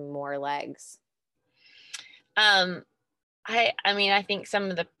even more legs? I think some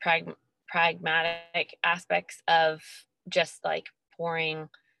of the pragmatic aspects of just like pouring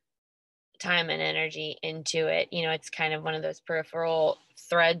time and energy into it, it's kind of one of those peripheral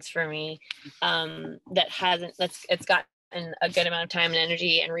threads for me, it's gotten a good amount of time and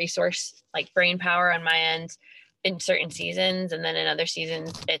energy and resource, like brain power on my end in certain seasons, and then in other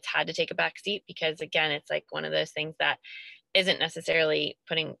seasons it's had to take a back seat because, again, it's like one of those things that isn't necessarily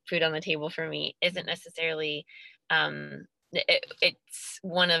putting food on the table for me, isn't necessarily it's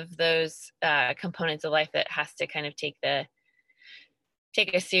one of those components of life that has to kind of take a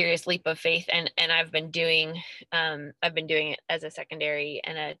serious leap of faith, and I've been doing it as a secondary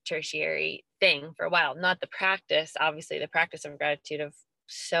and a tertiary thing for a while. Not the practice, obviously the practice of gratitude I've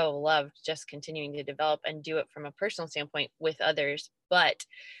so loved, just continuing to develop and do it from a personal standpoint with others, but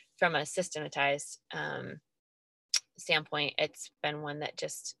from a systematized standpoint, it's been one that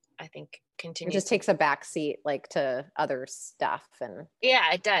just, I think, continues. It just takes a back seat, like, to other stuff. And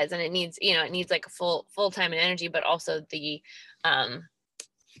yeah, it does. And it needs like a full time and energy, but also the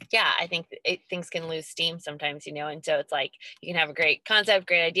I think things can lose steam sometimes, and so it's like you can have a great concept,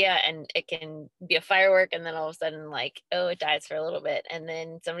 great idea, and it can be a firework, and then all of a sudden, like, oh, it dies for a little bit, and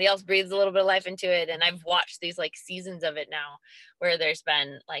then somebody else breathes a little bit of life into it. And I've watched these like seasons of it now where there's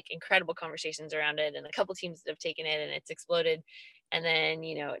been like incredible conversations around it, and a couple teams that have taken it and it's exploded, and then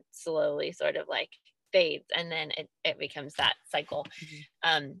it slowly sort of like fades, and then it becomes that cycle.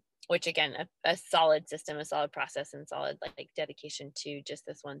 Which, again, a solid system, a solid process, and solid like dedication to just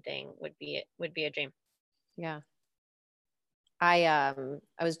this one thing would be a dream. Yeah. I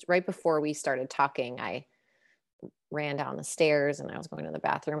was, right before we started talking, I ran down the stairs and I was going to the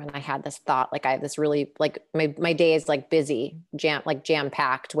bathroom, and I had this thought, like, I have this really, like, my day is like busy, jam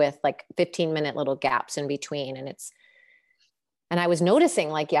packed with like 15-minute little gaps in between. And I was noticing,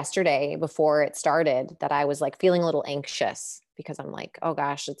 like, yesterday before it started, that I was like feeling a little anxious because I'm like, oh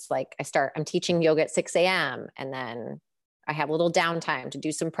gosh, it's like I'm teaching yoga at 6 a.m. and then I have a little downtime to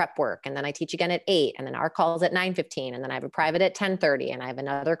do some prep work. And then I teach again at 8, and then our call is at 9:15. And then I have a private at 10:30, and I have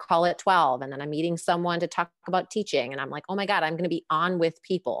another call at 12. And then I'm meeting someone to talk about teaching. And I'm like, oh my God, I'm going to be on with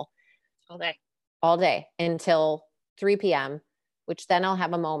people all day until 3 p.m., which then I'll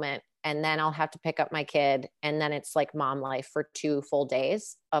have a moment, and then I'll have to pick up my kid. And then it's like mom life for 2 full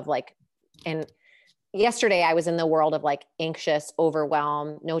days of like, and yesterday I was in the world of like anxious,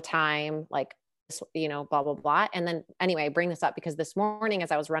 overwhelmed, no time, like, blah, blah, blah. And then anyway, I bring this up because this morning,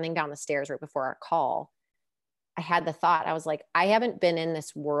 as I was running down the stairs right before our call, I had the thought, I was like, I haven't been in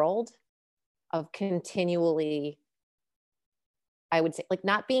this world of continually, I would say, like,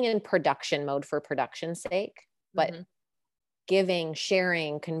 not being in production mode for production's sake, but giving,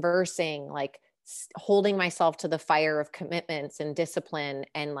 sharing, conversing, like holding myself to the fire of commitments and discipline.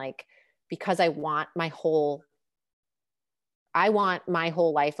 And like, because I want my whole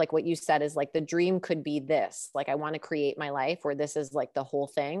life, like what you said, is like the dream could be this, like, I want to create my life where this is like the whole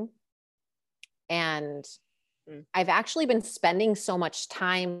thing. And I've actually been spending so much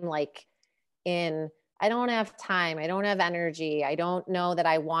time like I don't have time. I don't have energy. I don't know that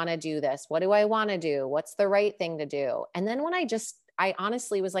I want to do this. What do I want to do? What's the right thing to do? And then when I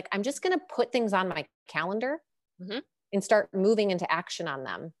honestly was like, I'm just going to put things on my calendar and start moving into action on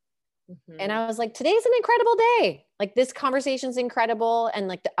them. And I was like, today's an incredible day. Like this conversation's incredible. And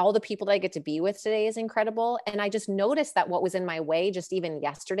like all the people that I get to be with today is incredible. And I just noticed that what was in my way, just even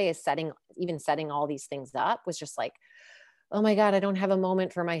yesterday is setting all these things up was just like, oh my God, I don't have a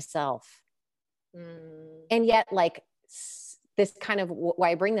moment for myself. And yet like this kind of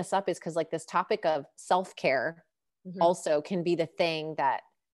why I bring this up is because like this topic of self-care also can be the thing that,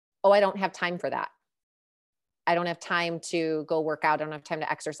 oh, I don't have time for that. I don't have time to go work out. I don't have time to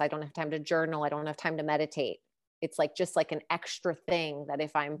exercise. I don't have time to journal. I don't have time to meditate. It's like, just like an extra thing that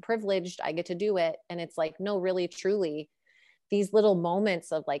if I'm privileged, I get to do it. And it's like, no, really, truly these little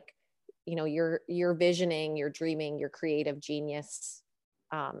moments of like, you know, your visioning, your dreaming, your creative genius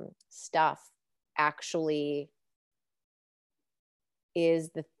stuff actually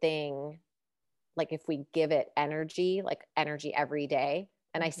is the thing. Like if we give it energy, like energy every day,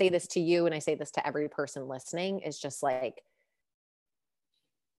 and I say this to you and I say this to every person listening, is just like,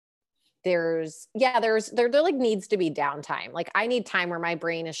 there like needs to be downtime. Like I need time where my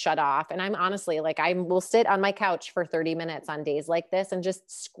brain is shut off. And I'm honestly like, I will sit on my couch for 30 minutes on days like this and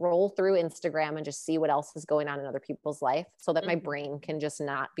just scroll through Instagram and just see what else is going on in other people's life so that my brain can just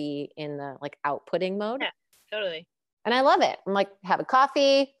not be in the like outputting mode. Yeah, totally. And I love it. I'm like, have a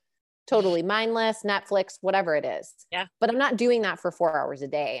coffee, totally mindless, Netflix, whatever it is. Yeah. But I'm not doing that for 4 hours a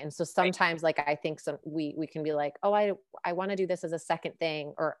day. And so sometimes like, I think we can be like, oh, I want to do this as a second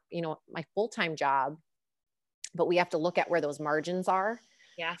thing, or, you know, my full-time job, but we have to look at where those margins are.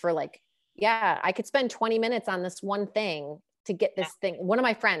 Yeah. For like, yeah, I could spend 20 minutes on this one thing to get this thing. One of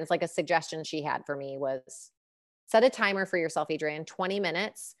my friends, like a suggestion she had for me was set a timer for yourself, Adrienne, 20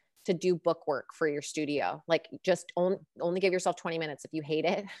 minutes to do book work for your studio. Like just only give yourself 20 minutes. If you hate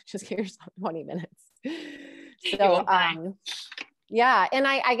it, just give yourself 20 minutes. So, yeah. And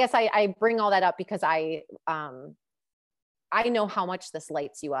I guess I bring all that up because I know how much this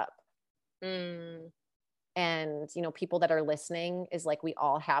lights you up. And, you know, people that are listening is like, we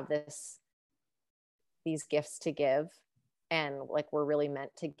all have these gifts to give, and like, we're really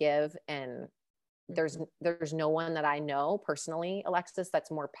meant to give. And there's no one that I know personally, Alexis,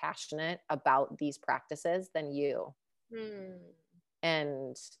 that's more passionate about these practices than you.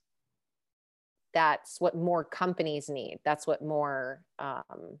 And that's what more companies need. That's what more,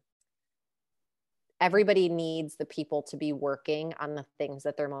 everybody needs the people to be working on the things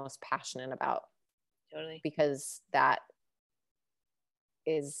that they're most passionate about. Totally. Because that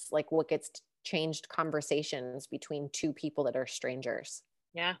is like what gets changed conversations between two people that are strangers.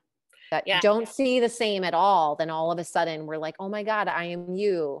 Yeah. That don't see the same at all, then all of a sudden we're like, oh my God, I am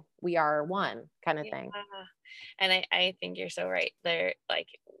you. We are one kind of thing. And I think you're so right. They're like,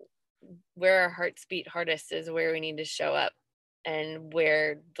 where our hearts beat hardest is where we need to show up, and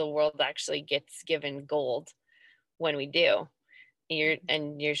where the world actually gets given gold when we do. You're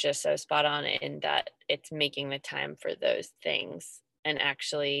just so spot on in that it's making the time for those things and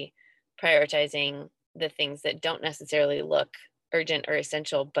actually prioritizing the things that don't necessarily look urgent or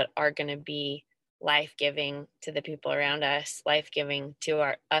essential, but are going to be life-giving to the people around us, life-giving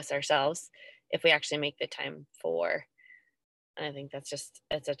to us ourselves, if we actually make the time for. And I think it's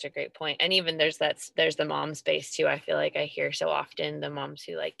such a great point. And even there's the mom space too. I feel like I hear so often the moms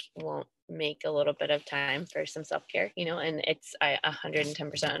who like won't make a little bit of time for some self-care, you know, and I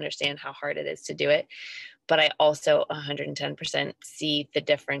 110% understand how hard it is to do it. But I also 110% see the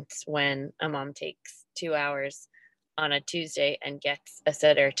difference when a mom takes 2 hours on a Tuesday and gets a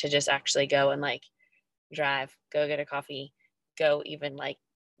sitter to just actually go and like drive, go get a coffee, go even like,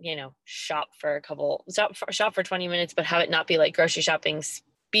 you know, shop for 20 minutes, but have it not be like grocery shopping,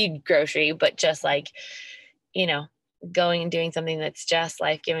 speed grocery, but just like, you know, going and doing something that's just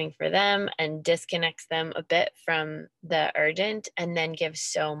life-giving for them and disconnects them a bit from the urgent, and then gives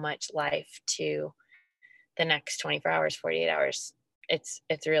so much life to the next 24 hours, 48 hours. It's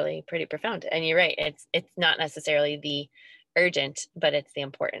really pretty profound. And you're right. It's not necessarily the urgent, but it's the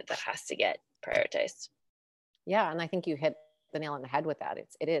important that has to get prioritized. Yeah. And I think you hit the nail on the head with that.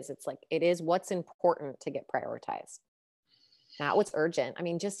 It is what's important to get prioritized, not what's urgent. I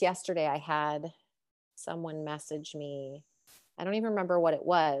mean, just yesterday I had someone message me. I don't even remember what it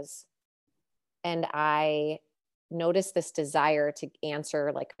was. And I noticed this desire to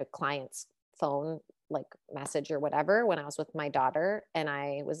answer like a client's phone, like message or whatever, when I was with my daughter. And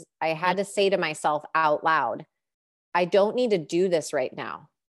I had to say to myself out loud, I don't need to do this right now.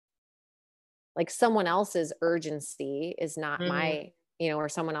 Like someone else's urgency is not my, you know, or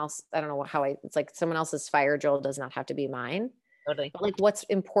someone else, I don't know it's like someone else's fire drill does not have to be mine. Totally. But like what's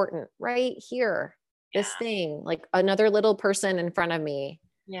important right here, this thing, like another little person in front of me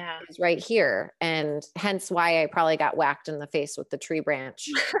Yeah. is right here. And hence why I probably got whacked in the face with the tree branch.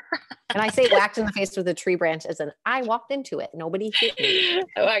 And I say whacked in the face with a tree branch as in I walked into it. Nobody hit me.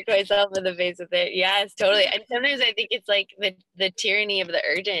 I whacked myself in the face with it. Yes, totally. And sometimes I think it's like the tyranny of the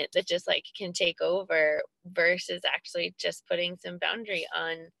urgent that just like can take over versus actually just putting some boundary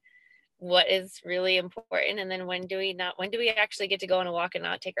on what is really important. And then when do we actually get to go on a walk and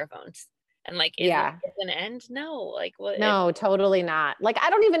not take our phones? And like, is it an end? No, like what? No, totally not. Like,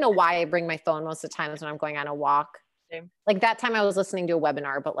 I don't even know why I bring my phone most of the times when I'm going on a walk. Like that time I was listening to a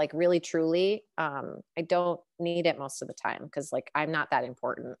webinar, but like really truly, I don't need it most of the time because like I'm not that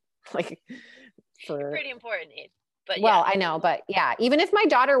important. Like You're pretty important, but well, I know, but yeah, even if my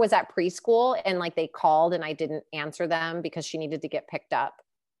daughter was at preschool and like they called and I didn't answer them because she needed to get picked up,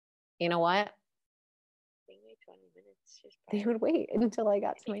 you know what? They would wait until I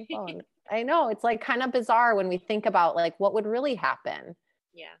got to my phone. I know, it's like kind of bizarre when we think about like what would really happen.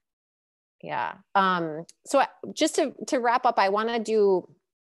 Yeah. Yeah. So just to wrap up, I want to do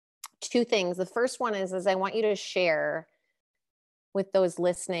two things. The first one is I want you to share with those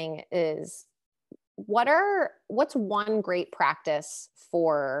listening is what's one great practice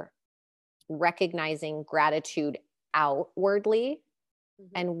for recognizing gratitude outwardly,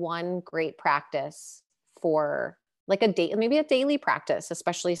 and one great practice for like maybe a daily practice,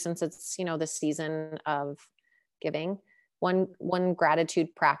 especially since it's, the season of giving. One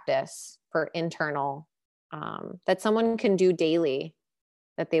gratitude practice for internal that someone can do daily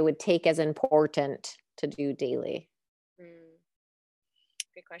that they would take as important to do daily.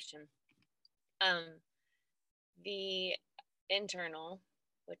 Good question. The internal,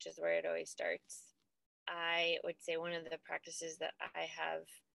 which is where it always starts, I would say one of the practices that I have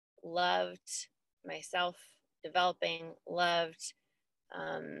loved myself developing, loved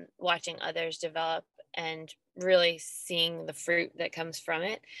watching others develop, and really seeing the fruit that comes from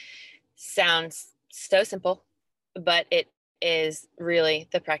it sounds so simple, but it is really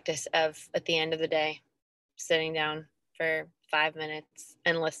the practice of, at the end of the day, sitting down for 5 minutes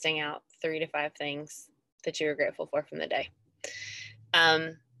and listing out 3 to 5 things that you were grateful for from the day.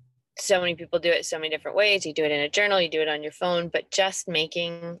 So many people do it so many different ways. You do it in a journal, you do it on your phone, but just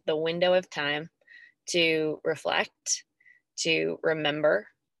making the window of time to reflect, to remember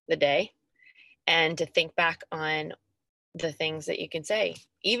the day, and to think back on the things that you can say,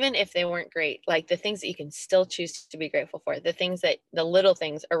 even if they weren't great, like the things that you can still choose to be grateful for, the little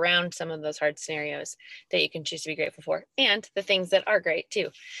things around some of those hard scenarios that you can choose to be grateful for, and the things that are great too.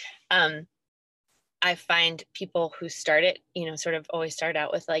 I find people who start it, sort of always start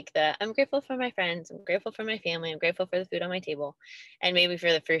out with like I'm grateful for my friends, I'm grateful for my family, I'm grateful for the food on my table. And maybe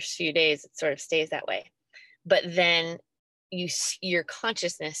for the first few days, it sort of stays that way. But then your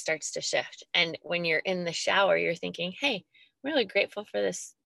consciousness starts to shift. And when you're in the shower, you're thinking, hey, I'm really grateful for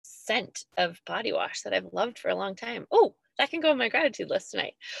this scent of body wash that I've loved for a long time. Oh, that can go on my gratitude list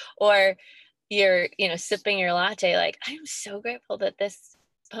tonight. Or you're, sipping your latte, like, I'm so grateful that this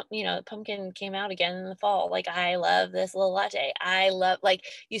pumpkin came out again in the fall. Like, I love this little latte. Like,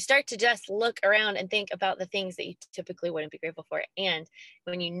 you start to just look around and think about the things that you typically wouldn't be grateful for. And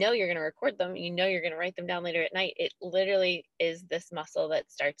when you're going to record them, you're going to write them down later at night, it literally is this muscle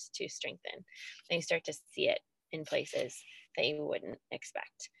that starts to strengthen, and you start to see it in places that you wouldn't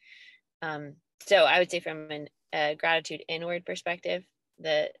expect. So I would say from a gratitude inward perspective,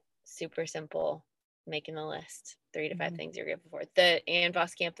 the super simple, making the list, 3 to 5 things you're grateful for. The Ann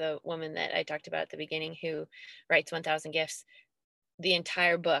Voskamp, the woman that I talked about at the beginning, who writes 1,000 Gifts, the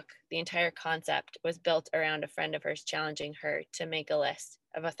entire book, the entire concept was built around a friend of hers challenging her to make a list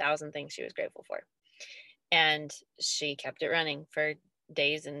of 1,000 things she was grateful for. And she kept it running for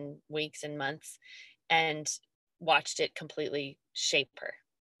days and weeks and months, and watched it completely shape her,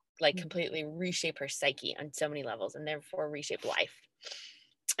 like completely reshape her psyche on so many levels, and therefore reshape life.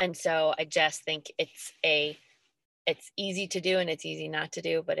 And so I just think it's easy to do and it's easy not to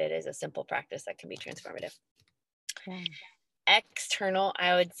do, but it is a simple practice that can be transformative. Yeah. External,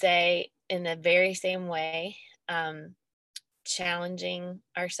 I would say in the very same way, challenging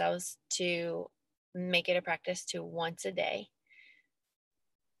ourselves to make it a practice to once a day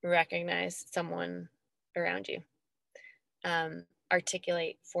recognize someone around you,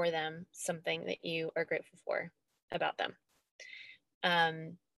 articulate for them something that you are grateful for about them.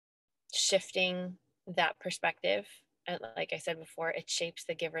 Shifting that perspective, like I said before, it shapes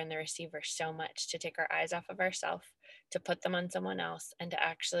the giver and the receiver so much, to take our eyes off of ourselves, to put them on someone else, and to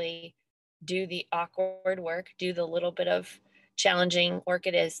actually do the awkward work, do the little bit of challenging work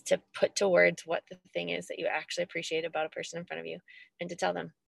it is to put to words what the thing is that you actually appreciate about a person in front of you, and to tell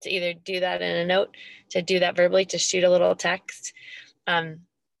them, to either do that in a note, to do that verbally, to shoot a little text.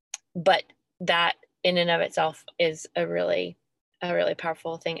 But that in and of itself is a really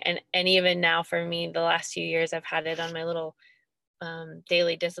powerful thing. And even now for me, the last few years, I've had it on my little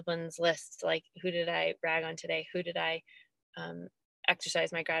daily disciplines list. Like, who did I rag on today? Who did I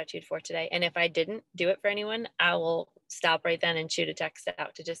exercise my gratitude for today? And if I didn't do it for anyone, I will stop right then and shoot a text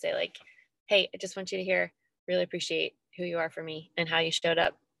out to just say, like, hey, I just want you to hear, really appreciate who you are for me and how you showed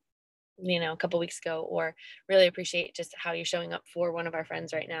up, a couple weeks ago, or really appreciate just how you're showing up for one of our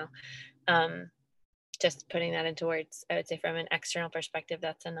friends right now. Just putting that into words, I would say from an external perspective,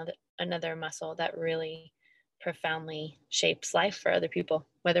 that's another muscle that really profoundly shapes life for other people,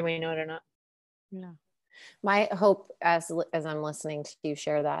 whether we know it or not. Yeah. My hope as I'm listening to you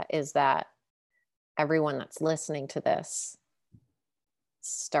share that is that everyone that's listening to this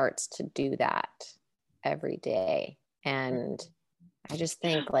starts to do that every day. And I just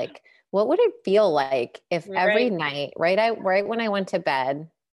think, like, what would it feel like if every night, right when I went to bed,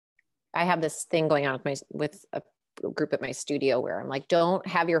 I have this thing going on with a group at my studio where I'm like, don't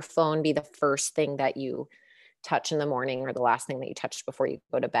have your phone be the first thing that you touch in the morning or the last thing that you touch before you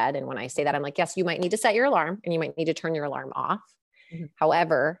go to bed. And when I say that, I'm like, yes, you might need to set your alarm and you might need to turn your alarm off. Mm-hmm.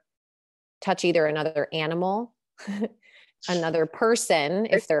 However, touch either another animal, another person,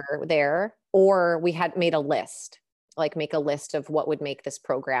 if they're there, or we had made a list, like make a list of what would make this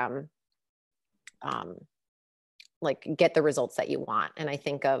program, like get the results that you want. And I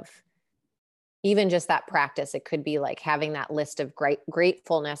think of even just that practice, it could be like having that list of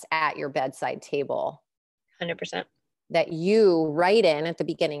gratefulness at your bedside table. 100%. That you write in at the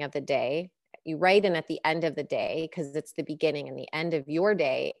beginning of the day, you write in at the end of the day, because it's the beginning and the end of your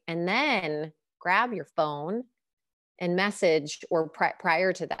day. And then grab your phone and message, or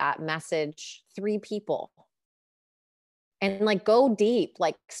prior to that, message 3 people. And like go deep,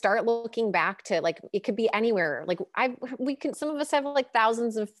 like start looking back to, like, it could be anywhere. Like some of us have like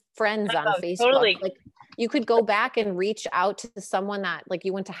thousands of friends on Facebook. Totally. Like you could go back and reach out to someone that like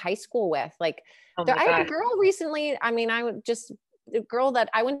you went to high school with. Like I had a girl recently. I mean, the girl that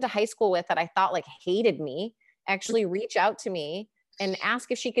I went to high school with that I thought like hated me actually reach out to me and ask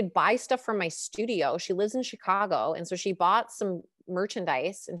if she could buy stuff from my studio. She lives in Chicago. And so she bought some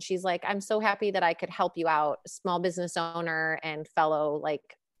merchandise and she's like, I'm so happy that I could help you out. Small business owner and fellow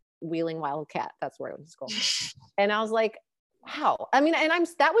like Wheeling Wildcat. That's where I went to school. And I was like, wow. I mean, and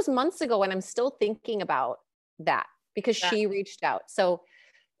that was months ago and I'm still thinking about that because she reached out. So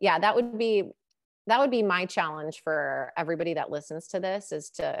yeah, that would be my challenge for everybody that listens to this,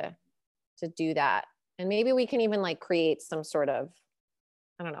 is to do that. And maybe we can even like create some sort of,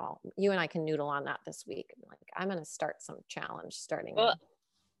 I don't know, you and I can noodle on that this week. Like, I'm going to start some challenge starting. Well,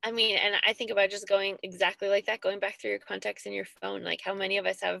 I mean, and I think about just going exactly like that, going back through your contacts in your phone. Like, how many of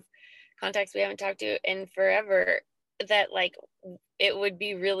us have contacts we haven't talked to in forever that like it would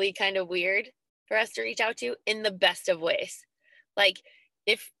be really kind of weird for us to reach out to in the best of ways. Like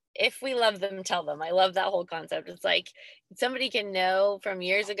if we love them, tell them. I love that whole concept. It's like somebody can know from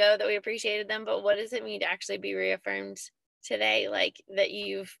years ago that we appreciated them, but what does it mean to actually be reaffirmed today? Like that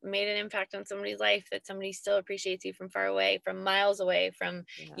you've made an impact on somebody's life, that somebody still appreciates you from far away, from miles away, from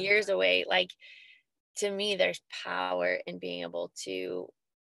years away. Like, to me, there's power in being able to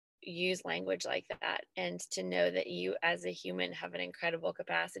use language like that, and to know that you as a human have an incredible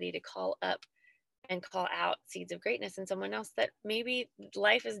capacity to call up and call out seeds of greatness in someone else that maybe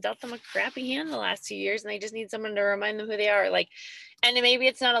life has dealt them a crappy hand the last 2 years and they just need someone to remind them who they are. Like, and maybe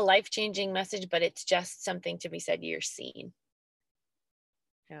it's not a life-changing message, but it's just something to be said, you're seen.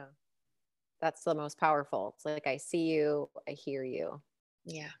 Yeah. That's the most powerful. It's like, I see you, I hear you.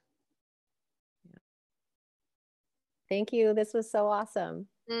 Yeah. Thank you. This was so awesome.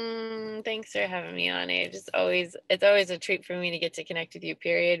 Thanks for having me on. It's always a treat for me to get to connect with you,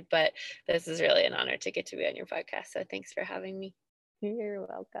 period. But this is really an honor to get to be on your podcast. So thanks for having me. You're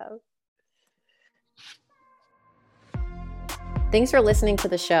welcome. Thanks for listening to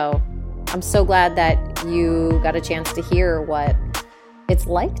the show. I'm so glad that you got a chance to hear what it's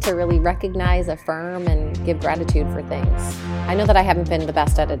like to really recognize, affirm, and give gratitude for things. I know that I haven't been the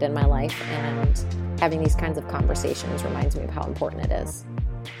best at it in my life, and having these kinds of conversations reminds me of how important it is.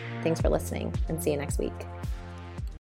 Thanks for listening, and see you next week.